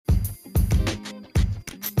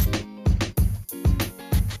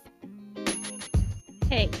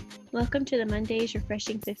Welcome to the Monday's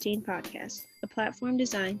Refreshing 15 podcast, a platform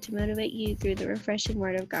designed to motivate you through the refreshing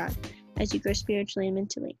Word of God as you grow spiritually and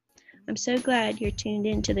mentally. I'm so glad you're tuned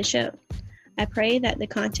in to the show. I pray that the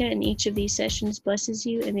content in each of these sessions blesses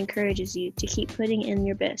you and encourages you to keep putting in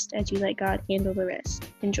your best as you let God handle the rest.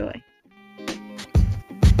 Enjoy.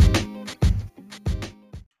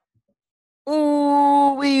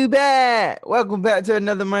 Ooh, we back. Welcome back to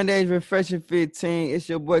another Monday's Refreshing 15. It's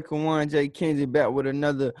your boy Kawan J. Kenzie back with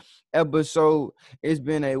another episode. It's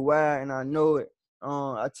been a while and I know it.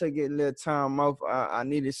 I took it a little time off. I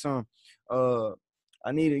needed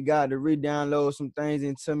I needed God to re-download some things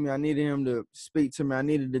into me. I needed him to speak to me. I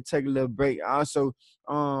needed to take a little break. I also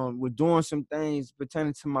was doing some things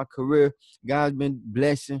pertaining to my career. God's been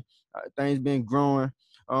blessing. Things been growing.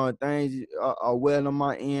 Things are well on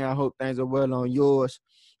my end. I hope things are well on yours.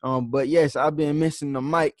 But yes, I've been missing the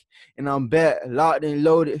mic, and I'm back, locked and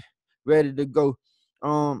loaded, ready to go.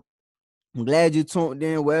 I'm glad you tuned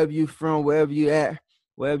in, wherever you from, wherever you at,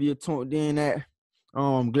 wherever you're tuned in at.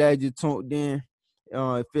 I'm glad you tuned in.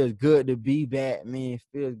 It feels good to be back, man. It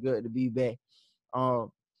feels good to be back. Um,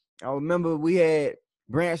 I remember we had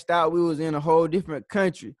branched out. We was in a whole different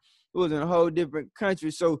country.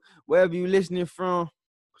 So wherever you listening from,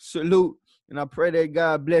 salute. And I pray that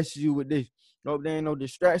God blesses you with this. Hope there ain't no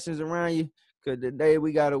distractions around you, because today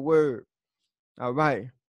we got a word. All right.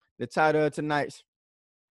 The title of tonight's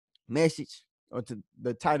message,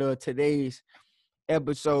 the title of today's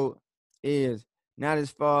episode is Not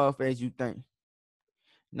As Far Off As You Think.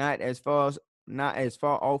 Not as far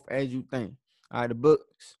off as you think. All right, the book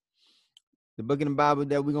in the Bible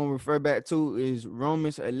that we're going to refer back to is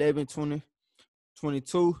Romans 11:22.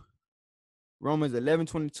 Romans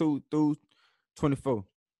 11:22 through 24.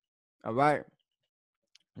 All right,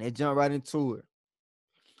 let's jump right into it.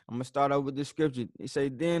 I'm going to start out with the scripture. It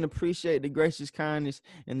says, then appreciate the gracious kindness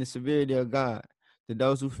and the severity of God. To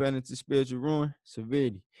those who fell into spiritual ruin,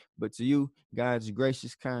 severity. But to you, God's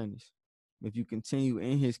gracious kindness. If you continue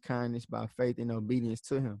in his kindness by faith and obedience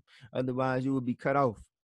to him. Otherwise, you will be cut off.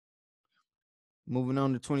 Moving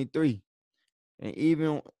on to 23. And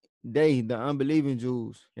even they, the unbelieving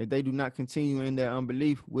Jews, if they do not continue in their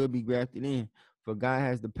unbelief, will be grafted in. For God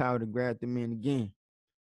has the power to graft them in again.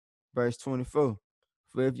 Verse 24.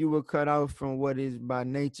 For if you were cut off from what is by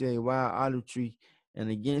nature a wild olive tree, and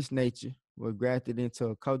against nature were grafted into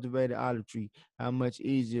a cultivated olive tree, how much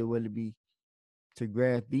easier will it be to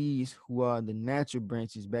graft these who are the natural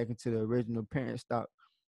branches back into the original parent stock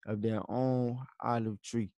of their own olive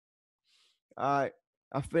tree? All right.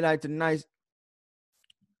 I feel like tonight's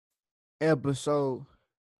episode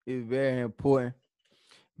is very important.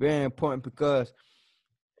 Very important because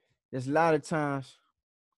there's a lot of times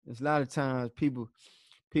people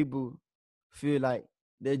feel like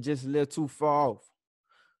they're just a little too far off.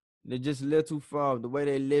 They're just a little too far off. The way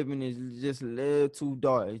they're living is just a little too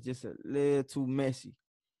dark. It's just a little too messy.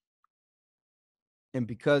 And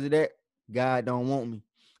because of that, God don't want me.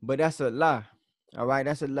 But that's a lie. All right,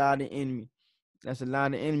 that's a lie of the enemy. That's a lie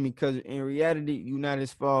of the enemy, because in reality, you're not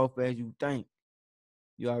as far off as you think.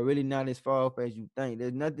 You are really not as far off as you think.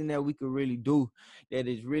 There's nothing that we could really do that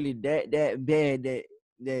is really that bad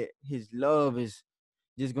that his love is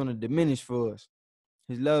just gonna diminish for us.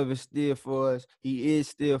 His love is still for us. He is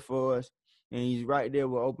still for us. And he's right there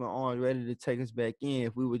with open arms, ready to take us back in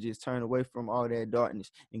if we would just turn away from all that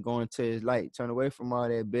darkness and go into his light. Turn away from all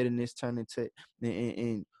that bitterness, turn into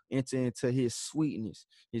and enter into his sweetness,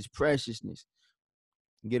 his preciousness.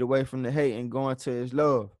 Get away from the hate and go into his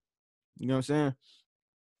love. You know what I'm saying?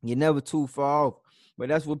 You're never too far off. But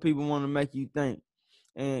that's what people want to make you think.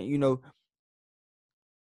 And you know,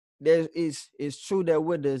 it's true that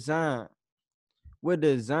we're designed.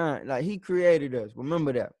 Like he created us.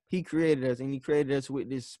 Remember that. He created us, and he created us with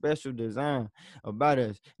this special design about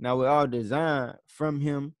us. Now we're all designed from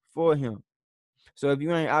him for him. So if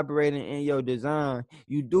you ain't operating in your design,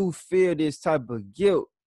 you do feel this type of guilt.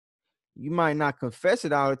 You might not confess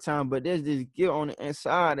it all the time, but there's this guilt on the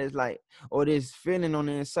inside that's like, or this feeling on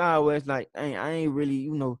the inside where it's like, I ain't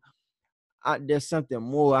really, there's something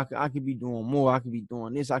more. I could be doing more. I could be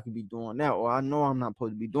doing this. I could be doing that. Or I know I'm not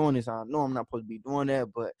supposed to be doing this. I know I'm not supposed to be doing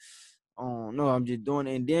that. But no, I'm just doing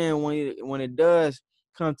it. And then when it does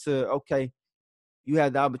come to, okay, you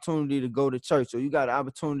have the opportunity to go to church, or you got the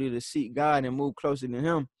opportunity to seek God and move closer to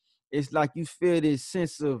him, it's like you feel this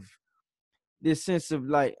sense of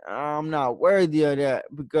like, I'm not worthy of that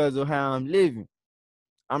because of how I'm living.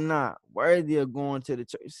 I'm not worthy of going to the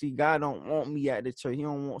church. See, God don't want me at the church. He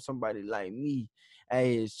don't want somebody like me at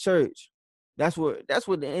his church. That's what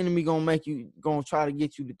the enemy gonna try to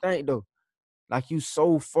get you to think though. Like you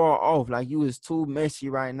so far off, like you is too messy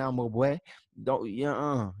right now, my boy. Don't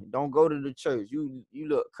go to the church. You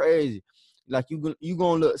look crazy. Like you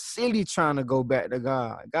gonna look silly trying to go back to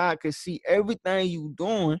God. God can see everything you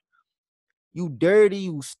doing. You dirty,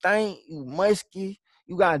 you stink, you musky.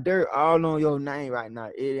 You got dirt all on your name right now.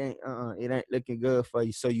 It ain't looking good for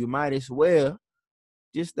you. So you might as well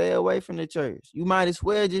just stay away from the church. You might as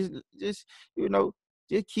well just just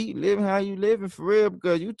keep living how you living for real,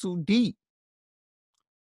 because you too deep.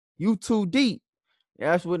 You too deep.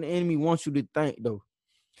 That's what the enemy wants you to think, though.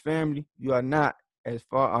 Family, you are not as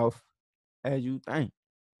far off as you think.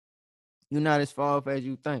 You're not as far off as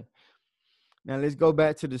you think. Now let's go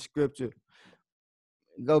back to the scripture.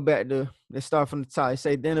 Let's start from the top. It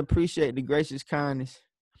say, then appreciate the gracious kindness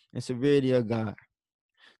and severity of God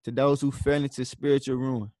to those who fell into spiritual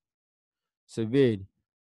ruin. Severity.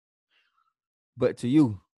 But to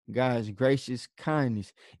you, God's gracious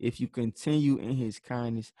kindness, if you continue in his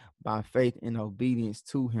kindness by faith and obedience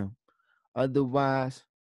to him. Otherwise,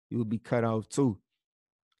 you will be cut off too.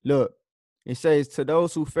 Look, it says to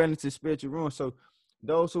those who fell into spiritual ruin. So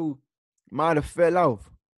those who might have fell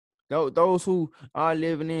off, those who are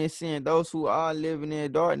living in sin, those who are living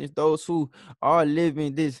in darkness, those who are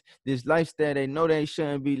living this lifestyle they know they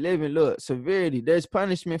shouldn't be living. Look, severity, there's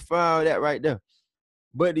punishment for all that right there.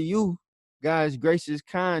 But to you, God's gracious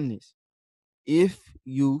kindness,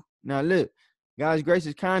 now look, God's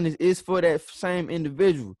gracious kindness is for that same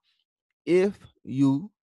individual. If you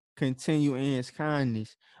continue in his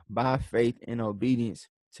kindness by faith and obedience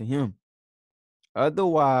to him.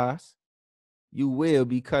 Otherwise, you will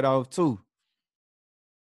be cut off too.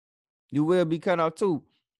 You will be cut off too.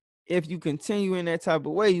 If you continue in that type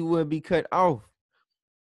of way, you will be cut off.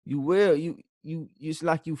 It's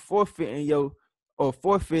like you forfeiting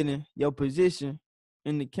your position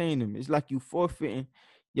in the kingdom. It's like you forfeiting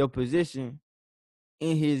your position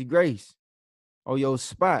in his grace, or your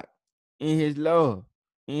spot in his love,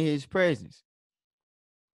 in his presence.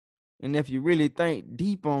 And if you really think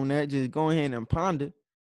deep on that, just go ahead and ponder.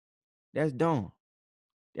 That's dumb.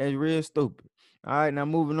 That's real stupid. All right, now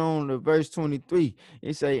moving on to verse 23.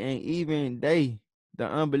 It say, and even they, the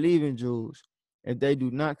unbelieving Jews, if they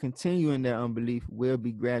do not continue in their unbelief, will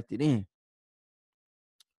be grafted in.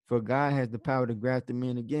 For God has the power to graft them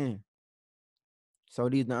in again. So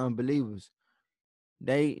these are the unbelievers.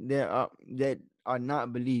 That are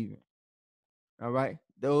not believing. All right,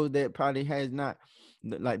 those that probably has not,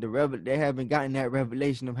 like they haven't gotten that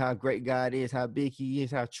revelation of how great God is, how big he is,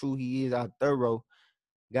 how true he is, how thorough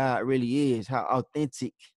God really is, how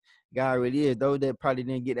authentic God really is. Those that probably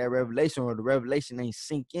didn't get that revelation, or the revelation ain't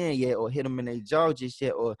sink in yet, or hit them in their jaw just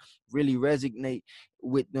yet, or really resonate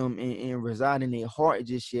with them and reside in their heart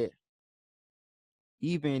just yet.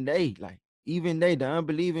 Even they, the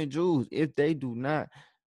unbelieving Jews, if they do not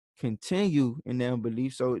continue in their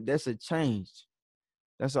unbelief, so that's a change.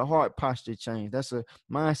 That's a heart posture change. That's a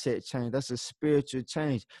mindset change. That's a spiritual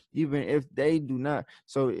change. Even if they do not,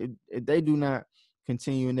 if they do not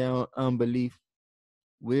continue in their unbelief,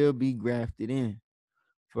 will be grafted in.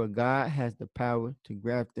 For God has the power to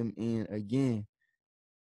graft them in again.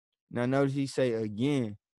 Now notice he say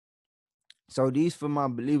again. So these for my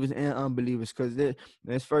believers and unbelievers, because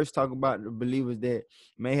let's first talk about the believers that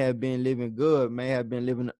may have been living good, may have been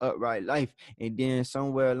living an upright life, and then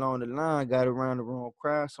somewhere along the line got around the wrong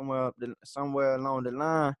crowd. Somewhere along the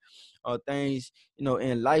line, things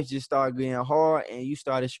in life just started getting hard, and you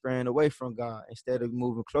started straying away from God. Instead of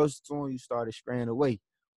moving closer to him, you started straying away.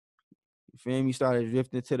 You feel me? You started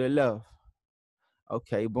drifting to the left.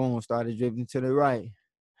 Okay, boom, started drifting to the right.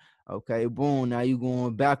 Okay, boom, now you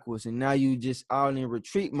going backwards, and now you just all in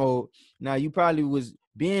retreat mode. Now you probably was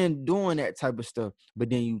doing that type of stuff, but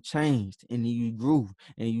then you changed, and then you grew,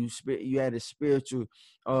 and you had a spiritual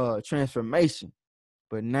transformation.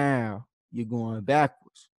 But now you're going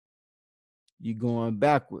backwards.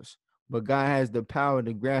 But God has the power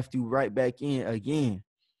to graft you right back in again.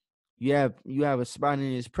 You have a spot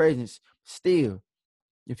in his presence still,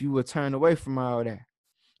 if you will turn away from all that.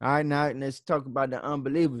 All right, now let's talk about the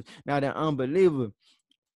unbelievers. Now, the unbeliever,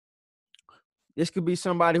 this could be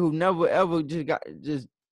somebody who never ever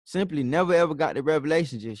simply never ever got the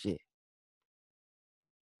revelation just yet.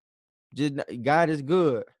 Just God is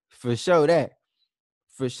good, for sure that.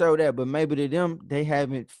 But maybe to them, they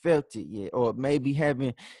haven't felt it yet, or maybe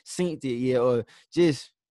haven't seen it yet, or just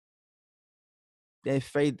that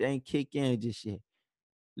faith ain't kick in just yet.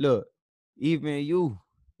 Look, even you,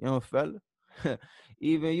 young fella,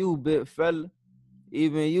 even you, big fella,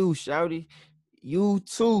 even you, shouty, you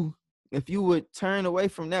too, if you would turn away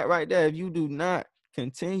from that right there, if you do not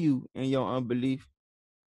continue in your unbelief,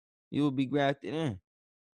 You will be grafted in.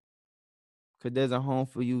 Because there's a home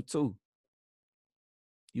for you too.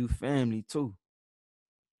 You family too.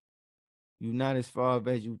 You're not as far off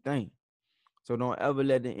as you think. So don't ever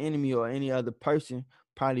let the enemy or any other person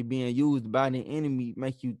probably being used by the enemy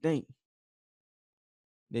make you think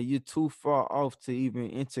that you're too far off to even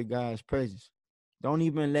enter God's presence. Don't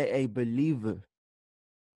even let a believer,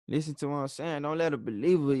 listen to what I'm saying, don't let a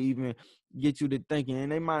believer even get you to thinking,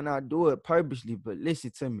 and they might not do it purposely, but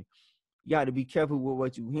listen to me. You got to be careful with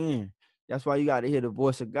what you hearing. That's why you got to hear the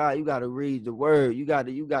voice of God. You got to read the word. You got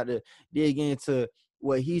to dig into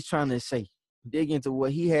what he's trying to say. Dig into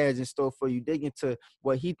what he has in store for you. Dig into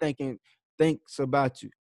what he thinks about you.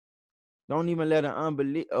 Don't even let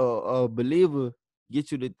a believer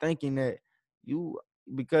get you to thinking that you,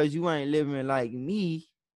 because you ain't living like me,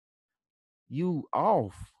 you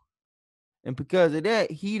off. And because of that,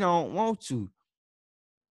 he don't want you.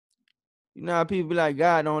 You know how people be like,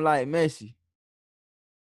 God don't like messy.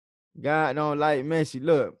 God don't like messy.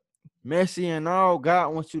 Look, messy and all,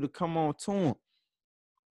 God wants you to come on to him.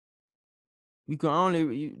 You can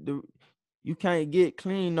only you can't get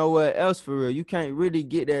clean nowhere else for real. You can't really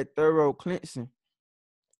get that thorough cleansing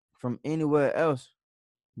from anywhere else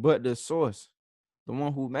but the source, the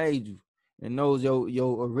one who made you and knows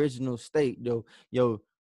your original state, your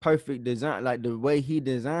perfect design, like the way he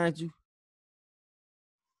designed you.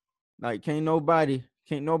 Like can't nobody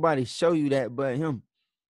show you that but him.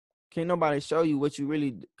 Can't nobody show you what you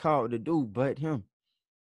really called to do but him.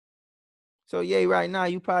 So yeah, right now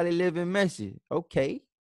you probably living messy. Okay.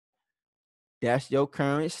 That's your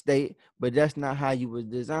current state, but that's not how you was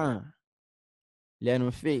designed. Let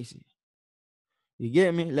them fix it. You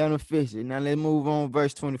get me? Let them fix it. Now let's move on.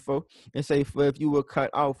 Verse 24. It say, for if you were cut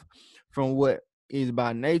off from what is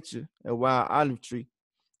by nature a wild olive tree,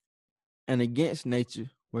 and against nature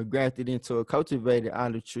were grafted into a cultivated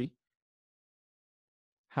olive tree,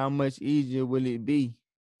 how much easier will it be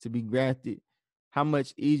to be grafted? How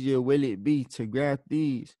much easier will it be to graft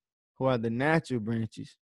these who are the natural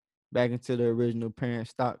branches back into the original parent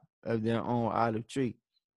stock of their own olive tree?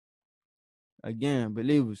 Again,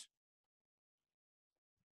 believers,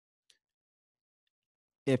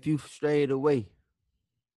 if you strayed away,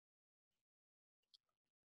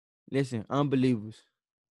 listen, unbelievers,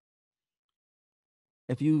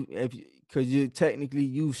 because you technically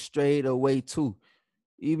you strayed away too,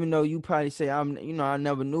 even though you probably say I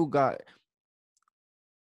never knew God.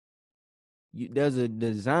 There's a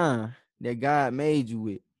design that God made you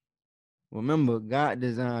with. Remember, God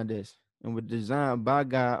designed us and was designed by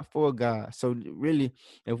God for God. So really,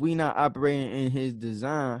 if we not operating in his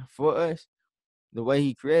design for us, the way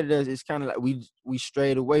he created us, it's kind of like we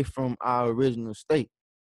strayed away from our original state.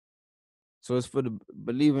 So it's for the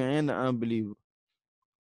believer and the unbeliever.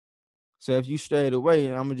 So if you strayed away,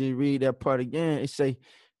 I'm gonna just read that part again. It say,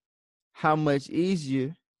 how much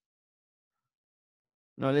easier.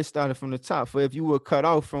 No, let's start it from the top. For if you were cut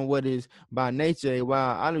off from what is by nature a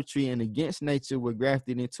wild olive tree, and against nature were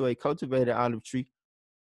grafted into a cultivated olive tree,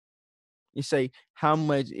 you say, how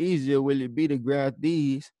much easier will it be to graft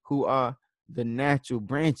these who are the natural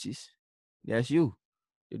branches? That's you.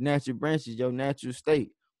 The natural branches, your natural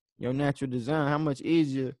state, your natural design. How much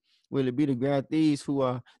easier will it be to graft these who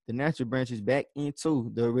are the natural branches back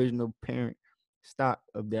into the original parent stock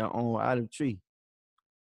of their own olive tree?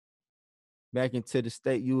 Back into the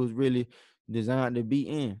state you was really designed to be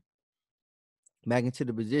in. Back into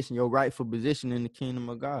the position, your rightful position in the kingdom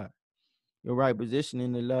of God. Your right position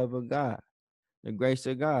in the love of God, the grace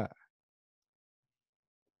of God.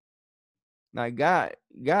 Like God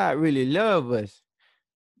really love us.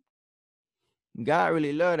 God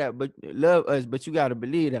really love us, but you gotta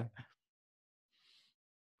believe that.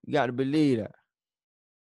 You gotta believe that.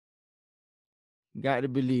 You got to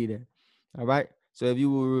believe that. All right. So if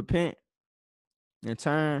you will repent and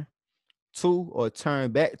turn to or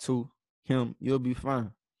turn back to him, you'll be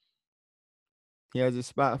fine. He has a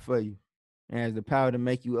spot for you and has the power to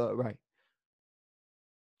make you upright.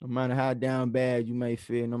 No matter how down bad you may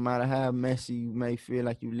feel, no matter how messy you may feel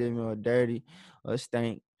like you living or dirty or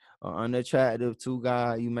stink or unattractive to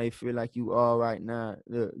God, you may feel like you all right now.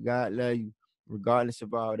 Look, God love you regardless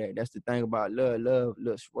of all that. That's the thing about love. Love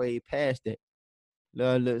looks way past that.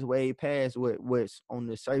 Love looks way past what's on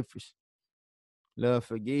the surface. Love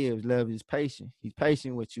forgives. Love is patient. He's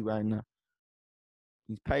patient with you right now.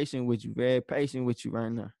 He's patient with you. Very patient with you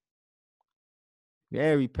right now.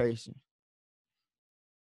 Very patient.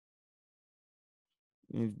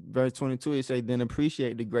 In verse 22, it says, then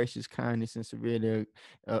appreciate the gracious kindness and severity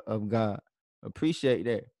of God. Appreciate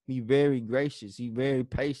that. He's very gracious. He's very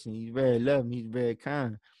patient. He's very loving. He's very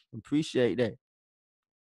kind. Appreciate that.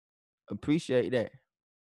 appreciate that,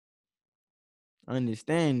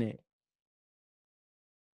 understand that,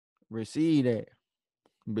 receive that,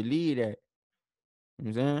 believe that. You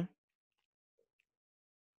know what I'm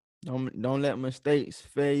saying? Don't let mistakes,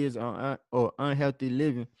 failures, or unhealthy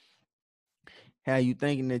living have you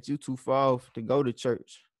thinking that you too far off to go to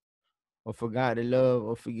church or for God to love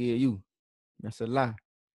or forgive you. That's a lie.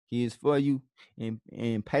 He is for you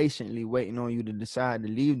and patiently waiting on you to decide to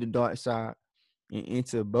leave the dark side and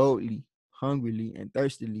enter boldly, hungrily, and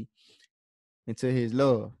thirstily into his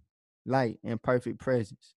love, light, and perfect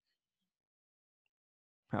presence.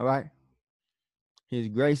 All right? His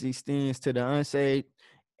grace extends to the unsaved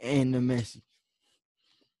and the messy.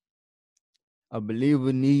 The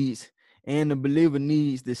believer needs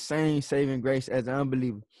the same saving grace as an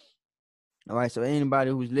unbeliever. All right, so anybody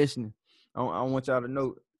who's listening, I want y'all to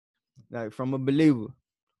know, like from a believer,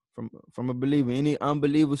 any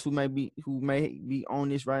unbelievers who may be on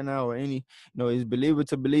this right now, or any, it's believer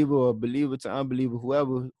to believer or believer to unbeliever,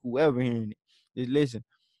 whoever hearing it, just listen.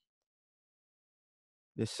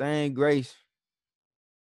 The same grace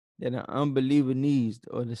that an unbeliever needs,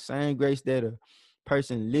 or the same grace that a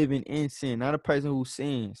person living in sin, not a person who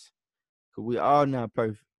sins, because we all not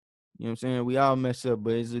perfect. You know what I'm saying? We all mess up,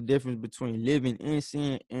 but it's a difference between living in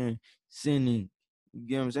sin and sinning. You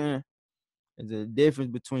get what I'm saying? There's a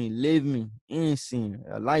difference between living in sin,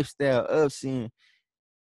 a lifestyle of sin,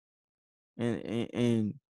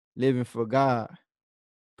 and living for God,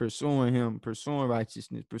 pursuing him, pursuing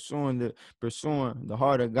righteousness, pursuing the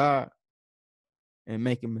heart of God, and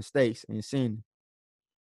making mistakes and sinning.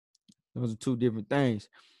 Those are two different things.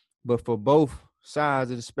 But for both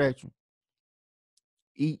sides of the spectrum,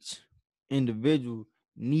 each individual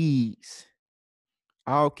needs,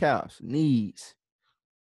 all caps, needs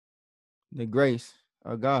the grace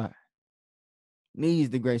of God.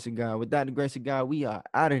 Needs the grace of God. Without the grace of God, we are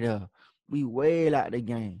out of there. We way out the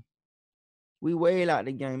game.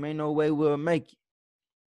 Ain't no way we'll make it.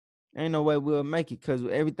 Because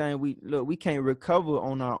everything we can't recover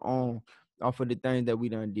on our own off of the things that we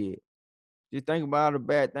done did. Just think about all the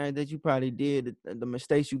bad things that you probably did, the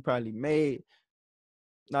mistakes you probably made.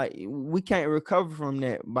 Like, we can't recover from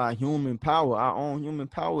that by human power. Our own human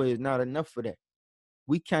power is not enough for that.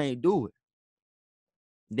 We can't do it.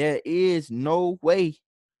 There is no way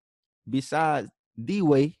besides the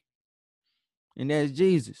way, and that's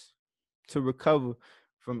Jesus, to recover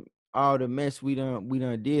from all the mess we done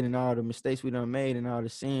did, and all the mistakes we done made, and all the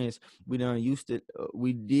sins we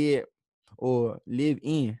did or live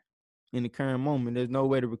in the current moment. There's no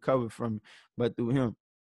way to recover from it but through him,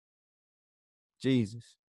 Jesus.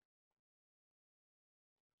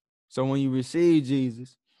 So when you receive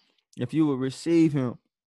Jesus, if you will receive him,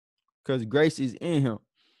 because grace is in him,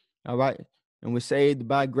 all right, and we're saved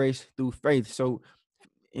by grace through faith. So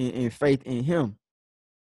in faith in him,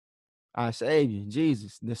 our Savior,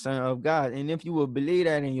 Jesus, the Son of God. And if you will believe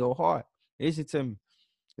that in your heart, listen to me,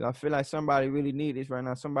 because I feel like somebody really need this right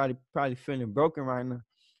now. Somebody probably feeling broken right now.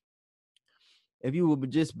 If you will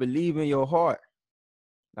just believe in your heart,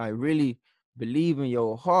 like really believe in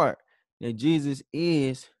your heart that Jesus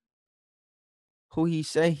is who he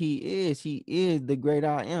say he is. He is the great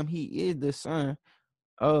I am. He is the Son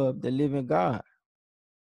of the living God.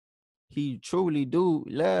 He truly do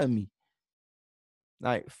love me.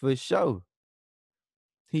 Like, for sure.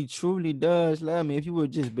 He truly does love me. If you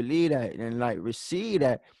would just believe that and like receive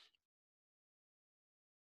that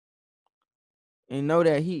and know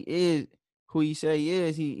that he is who he say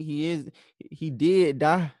he is. He did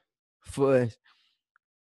die for us.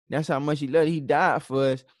 That's how much he loved. He died for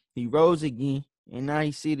us. He rose again, and now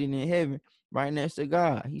he's seated in heaven right next to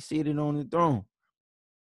God. He's seated on the throne.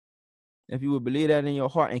 If you would believe that in your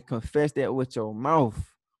heart and confess that with your mouth,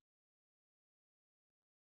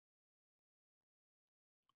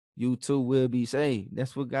 you too will be saved.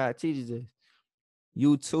 That's what God teaches us.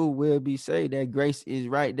 You too will be saved. That grace is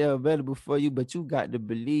right there available for you, but you got to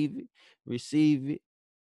believe it, receive it,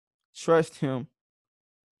 trust him,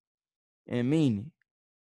 and mean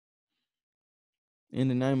it. In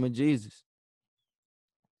the name of Jesus.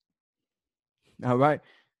 All right?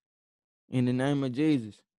 In the name of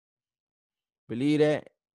Jesus. Believe that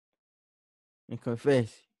and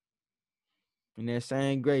confess. And that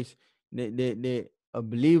same grace that a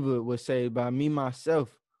believer was saved by, me,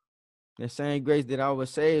 myself, the same grace that I was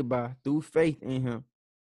saved by through faith in him,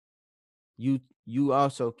 you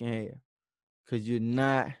also can have, because you're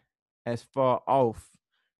not as far off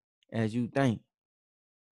as you think.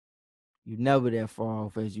 You're never that far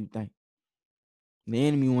off as you think. The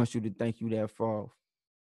enemy wants you to think you that far off,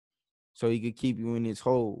 so he could keep you in his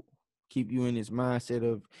hole, keep you in this mindset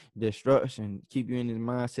of destruction, keep you in this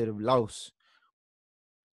mindset of loss.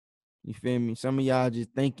 You feel me? Some of y'all just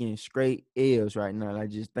thinking straight L's right now, like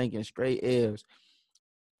just thinking straight L's.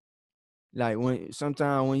 Like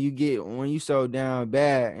sometimes when you so down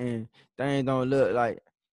bad and things don't look like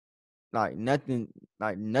nothing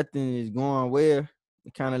is going well,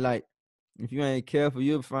 it kind of like if you ain't careful,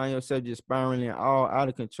 you'll find yourself just spiraling all out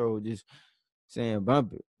of control, just saying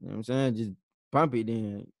bump it. You know what I'm saying? Just bump it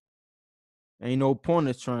then. Ain't no point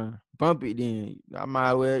of trying. Bump it then. I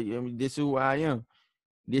might well, this is who I am.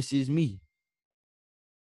 This is me.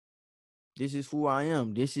 This is who I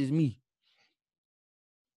am. This is me.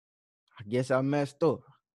 I guess I messed up.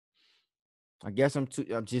 I guess I'm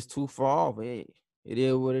just too far off. Hey, it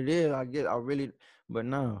is what it is. I guess I really, but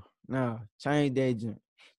no, change that junk.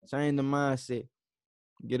 Change the mindset.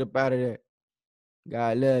 Get up out of that.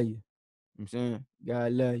 God love you. You know what I'm saying?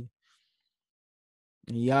 God love you.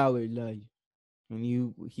 And he always love you.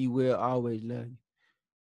 And he will always love you.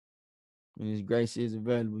 And his grace is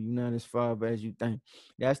available. You're not as far as you think.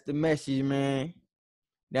 That's the message, man.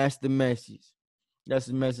 That's the message. That's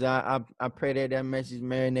the message. I pray that message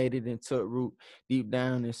marinated and took root deep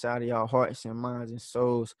down inside of y'all hearts and minds and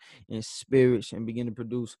souls and spirits and begin to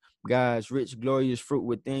produce God's rich, glorious fruit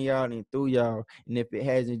within y'all and through y'all. And if it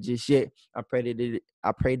hasn't just yet, I pray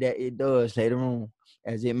that it does later on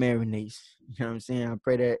as it marinates. You know what I'm saying? I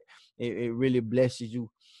pray that it really blesses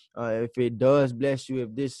you. If it does bless you,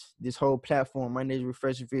 if this whole platform, my name is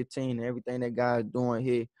Refreshing 15, and everything that God's doing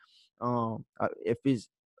here, if it's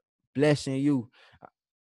blessing you,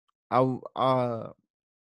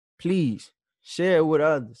 please share it with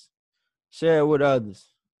others. Share it with others.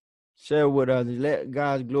 Share it with others. Let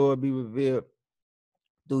God's glory be revealed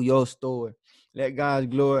through your story. Let God's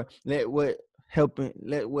glory, let what's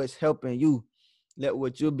helping you, let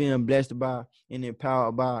what you're being blessed by and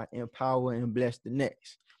empowered by, empower and bless the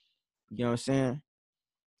next. You know what I'm saying?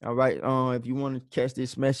 All right. If you want to catch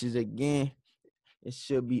this message again, it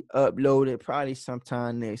should be uploaded probably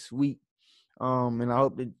sometime next week. And I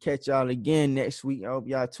hope to catch y'all again next week. I hope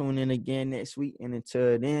y'all tune in again next week. And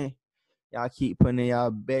until then, y'all keep putting in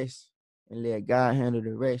y'all best and let God handle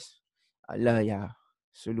the rest. I love y'all.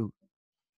 Salute.